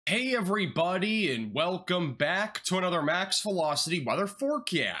Hey everybody, and welcome back to another Max Velocity weather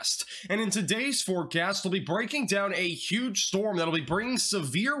forecast. And in today's forecast, we'll be breaking down a huge storm that'll be bringing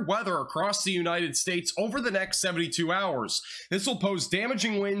severe weather across the United States over the next 72 hours. This will pose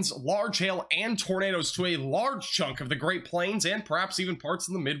damaging winds, large hail, and tornadoes to a large chunk of the Great Plains and perhaps even parts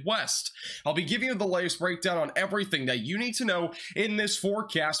of the Midwest. I'll be giving you the latest breakdown on everything that you need to know in this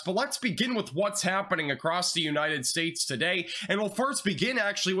forecast, but let's begin with what's happening across the United States today. And we'll first begin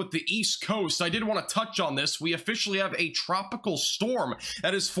actually with the East Coast. I did want to touch on this. We officially have a tropical storm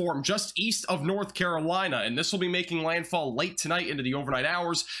that is formed just east of North Carolina, and this will be making landfall late tonight into the overnight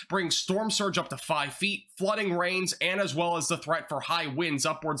hours, bringing storm surge up to 5 feet, flooding rains, and as well as the threat for high winds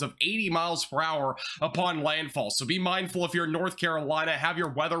upwards of 80 miles per hour upon landfall. So be mindful if you're in North Carolina, have your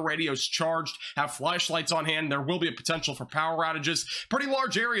weather radios charged, have flashlights on hand. There will be a potential for power outages. Pretty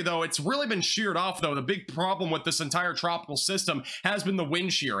large area though. It's really been sheared off though. The big problem with this entire tropical system has been the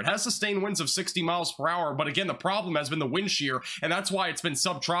wind shear. It has sustained winds of 60 miles per hour, but again, the problem has been the wind shear, and that's why it's been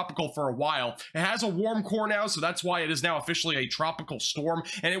subtropical for a while. It has a warm core now, so that's why it is now officially a tropical storm,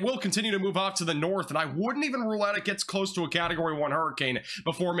 and it will continue to move off to the north, and I wouldn't even rule out it gets close to a Category 1 hurricane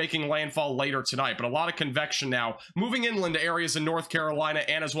before making landfall later tonight, but a lot of convection now, moving inland to areas in North Carolina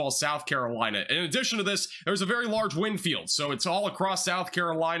and as well as South Carolina. In addition to this, there's a very large wind field, so it's all across South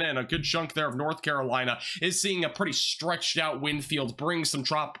Carolina, and a good chunk there of North Carolina is seeing a pretty stretched out wind field bring some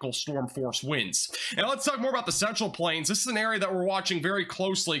tropical storm force winds. And let's talk more about the Central Plains. This is an area that we're watching very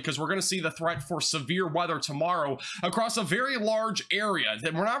closely because we're going to see the threat for severe weather tomorrow across a very large area.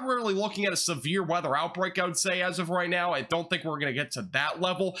 That we're not really looking at a severe weather outbreak, I would say, as of right now. I don't think we're going to get to that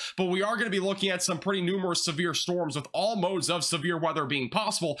level, but we are going to be looking at some pretty numerous severe storms with all modes of severe weather being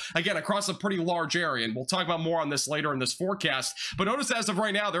possible, again, across a pretty large area. And we'll talk about more on this later in this forecast. But notice as of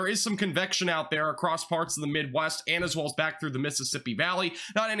right now, there is some convection out there across parts of the Midwest and as well as back through the Mississippi Valley.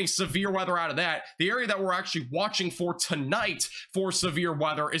 Not any severe weather out of that. The area that we're actually watching for tonight for severe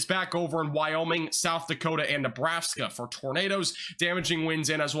weather is back over in Wyoming, South Dakota, and Nebraska for tornadoes, damaging winds,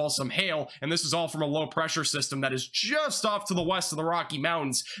 and as well as some hail. And this is all from a low pressure system that is just off to the west of the Rocky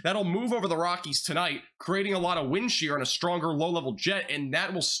Mountains. That'll move over the Rockies tonight, creating a lot of wind shear and a stronger low-level jet, and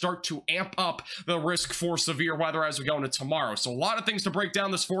that will start to amp up the risk for severe weather as we go into tomorrow. So a lot of things to break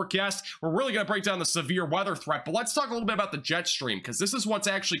down this forecast. We're really going to break down the severe weather threat, but let's talk a little bit about the jet stream, because this is what's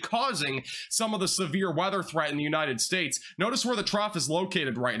actually causing some of the severe weather threat in the United States. Notice where the trough is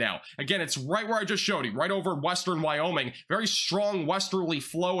located right now. Again, it's right where I just showed you, right over western Wyoming. Very strong westerly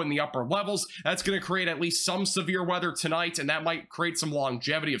flow in the upper levels. That's going to create at least some severe weather tonight, and that might create some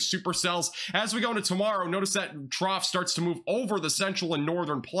longevity of supercells. As we go into tomorrow, notice that trough starts to move over the central and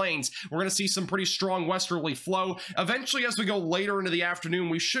northern plains. We're going to see some pretty strong westerly flow. Eventually, as we go later into the afternoon,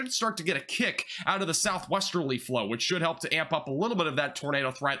 we should start to get a kick out of the southwesterly flow, which should help to amp up a little bit of that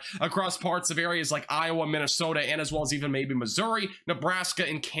tornado threat across parts of areas like Iowa, Minnesota, and as well as even maybe Missouri, Nebraska,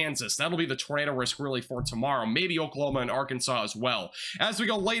 and Kansas. That'll be the tornado risk really for tomorrow. Maybe Oklahoma and Arkansas as well. As we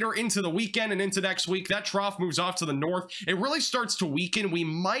go later into the weekend and into next week, that trough moves off to the north. It really starts to weaken. We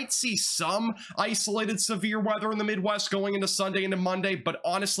might see some isolated severe weather in the Midwest going into Sunday into Monday, but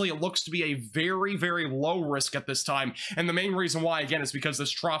honestly, it looks to be a very, very low risk at this time. And the main reason why, again, is because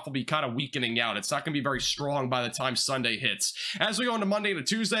this trough will be kind of weakening out. It's not going to be very strong by the time Sunday hits. As we go into Monday to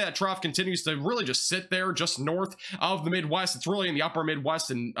Tuesday, that trough continues to really just sit there just north of the Midwest. It's really in the upper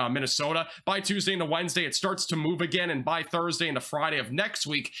Midwest in Minnesota. By Tuesday into Wednesday, it starts to move again, and by Thursday into Friday of next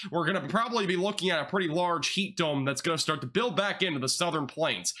week, we're going to probably be looking at a pretty large heat dome that's going to start to build back into the southern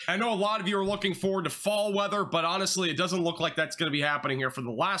plains. I know a lot of you are looking forward to fall weather, but honestly, it doesn't look like that's going to be happening here for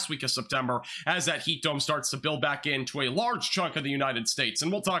the last week of September as that heat dome starts to build back into a large chunk of the United States,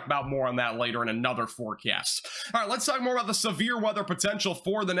 and we'll talk about more on that later in another forecast. All right, let's talk more about the severe weather potential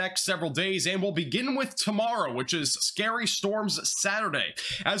for the next several days, and we'll begin with tomorrow, which is Scary Storms Saturday.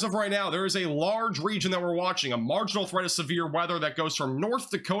 As of right now, there is a large region that we're watching, a marginal threat of severe weather that goes from North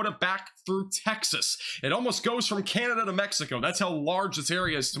Dakota back through Texas. It almost goes from Canada to Mexico. That's how large this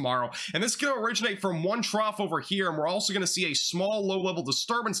area is tomorrow. And this is going to originate from one trough over here, and we're also going to see a small low-level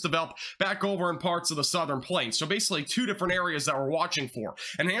disturbance develop back over in parts of the southern plains. So basically two different areas that we're watching for.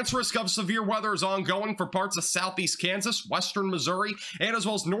 Enhanced risk of severe weather is ongoing for parts of southeast Kansas, western Missouri, and as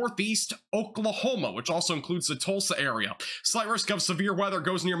well as northeast Oklahoma, which also includes the Tulsa area. Slight risk of severe weather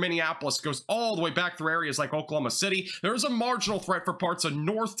goes near Minneapolis, goes all the way back through areas like Oklahoma City. There is a marginal threat for parts of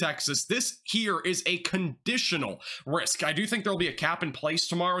North Texas. This here is a conditional risk. I do think there'll be a cap in place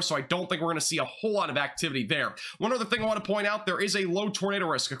tomorrow, so I don't think we're going to see a whole lot of activity there. One other thing I want to point out, there is a low tornado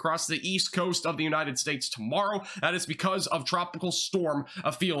risk across the east coast of the United States tomorrow. That is because of Tropical Storm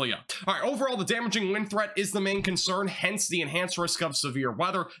Ophelia. All right, overall, the damaging wind threat is the main concern, hence the enhanced risk risk of severe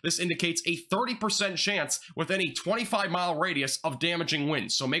weather. This indicates a 30% chance with any 25-mile radius of damaging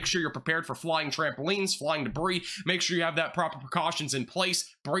winds. So make sure you're prepared for flying trampolines, flying debris. Make sure you have that proper precautions in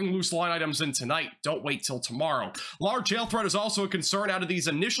place. Bring loose line items in tonight. Don't wait till tomorrow. Large hail threat is also a concern out of these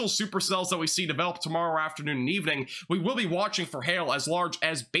initial supercells that we see develop tomorrow afternoon and evening. We will be watching for hail as large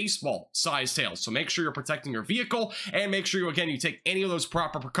as baseball-sized hail. So make sure you're protecting your vehicle and make sure you take any of those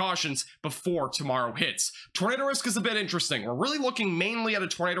proper precautions before tomorrow hits. Tornado risk is a bit interesting. We're really looking mainly at a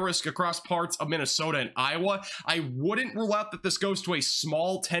tornado risk across parts of Minnesota and Iowa. I wouldn't rule out that this goes to a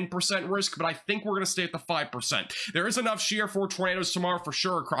small 10% risk, but I think we're going to stay at the 5%. There is enough shear for tornadoes tomorrow for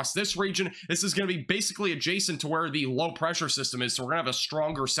sure across this region. This is going to be basically adjacent to where the low pressure system is, so we're going to have a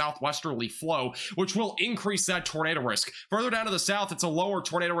stronger southwesterly flow, which will increase that tornado risk. Further down to the south, it's a lower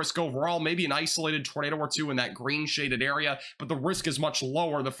tornado risk overall, maybe an isolated tornado or two in that green shaded area, but the risk is much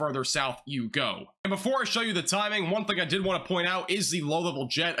lower the further south you go. And before I show you the timing, one thing I did want to point out is the low-level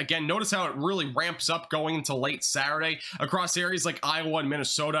jet. Again, notice how it really ramps up going into late Saturday across areas like Iowa and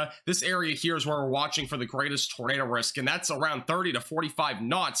Minnesota. This area here is where we're watching for the greatest tornado risk, and that's around 30 to 45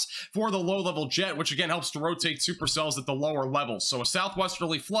 knots for the low-level jet, which again helps to rotate supercells at the lower levels. So a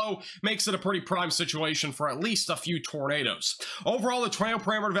southwesterly flow makes it a pretty prime situation for at least a few tornadoes. Overall, the tornado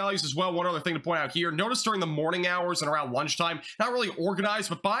parameter values as well. One other thing to point out here, notice during the morning hours and around lunchtime, not really organized,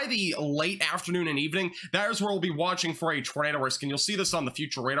 but by the late afternoon and evening, that is where we'll be watching for a tornado risk. And you'll see this on the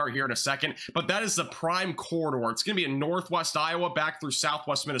future radar here in a second, but that is the prime corridor. It's going to be in northwest Iowa back through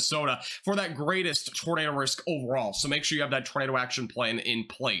southwest Minnesota for that greatest tornado risk overall. So make sure you have that tornado action plan in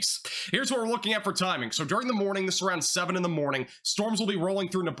place. Here's what we're looking at for timing. So during the morning, this is around 7 in the morning, storms will be rolling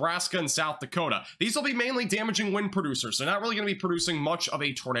through Nebraska and South Dakota. These will be mainly damaging wind producers. They're not really going to be producing much of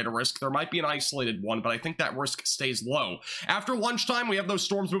a tornado risk. There might be an isolated one, but I think that risk stays low. After lunchtime, we have those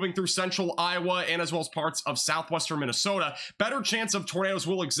storms moving through central Iowa and as well as parts of southwestern Minnesota. Better chance of tornadoes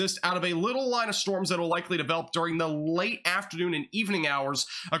will exist out of a little line of storms that will likely develop during the late afternoon and evening hours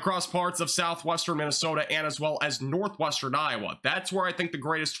across parts of southwestern Minnesota and as well as northwestern Iowa. That's where I think the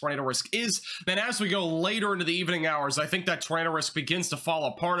greatest tornado risk is. Then as we go later into the evening hours, I think that tornado risk begins to fall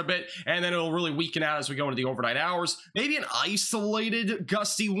apart a bit, and then it'll really weaken out as we go into the overnight hours. Maybe an isolated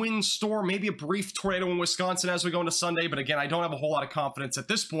gusty wind storm, maybe a brief tornado in Wisconsin as we go into Sunday, but again, I don't have a whole lot of confidence at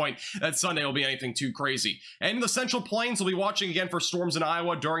this point that Sunday will be anything too crazy. And in the Central Plains, we'll be watching again for storms in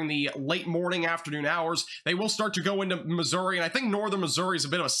Iowa during the late morning, afternoon hours. They will start to go into Missouri, and I think northern Missouri is a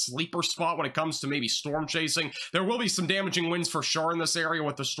bit of a sleeper spot when it comes to maybe storm chasing. There will be some damaging winds for sure in this area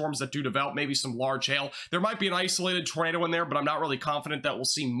with the storms that do develop, maybe some large hail. There might be an isolated tornado in there, but I'm not really confident that we'll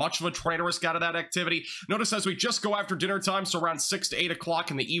see much of a tornado risk out of that activity. Notice as we just go after dinner time, so around 6 to 8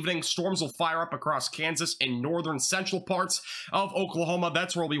 o'clock in the evening, storms will fire up across Kansas and northern central parts of Oklahoma.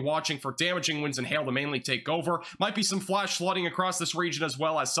 That's where we'll be watching for damaging winds and hail to mainly take over. Might be some flash flooding across this region as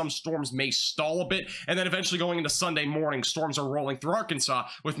well, as some storms may stall a bit, and then eventually going into Sunday morning, storms are rolling through Arkansas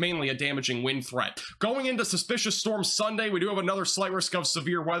with mainly a damaging wind threat. Going into suspicious storm Sunday, we do have another slight risk of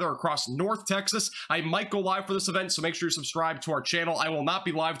severe weather across North Texas. I might go live for this event, so make sure you're subscribed to our channel. I will not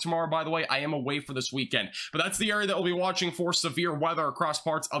be live tomorrow, by the way. I am away for this weekend, but that's the area that we'll be watching for severe weather across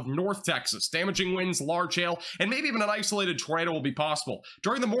parts of North Texas. Damaging winds, large hail, and maybe even an isolated tornado will be possible.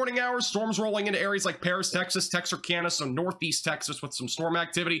 During the morning hours, storms rolling into areas like Paris, Texas, Texarkana, so northeast Texas with some storm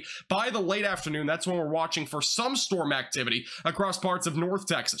activity. By the late afternoon, that's when we're watching for some storm activity across parts of North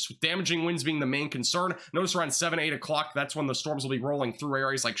Texas, with damaging winds being the main concern. Notice around 7, 8 o'clock, that's when the storms will be rolling through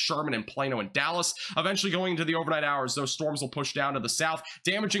areas like Sherman and Plano and Dallas. Eventually going into the overnight hours, those storms will push down to the south.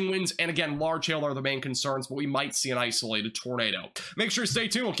 Damaging winds and again, large hail are the main concerns, but we might see an isolated tornado. Make sure to stay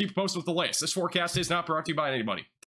tuned. We'll keep you posted with the latest. This forecast is not brought to you by anybody.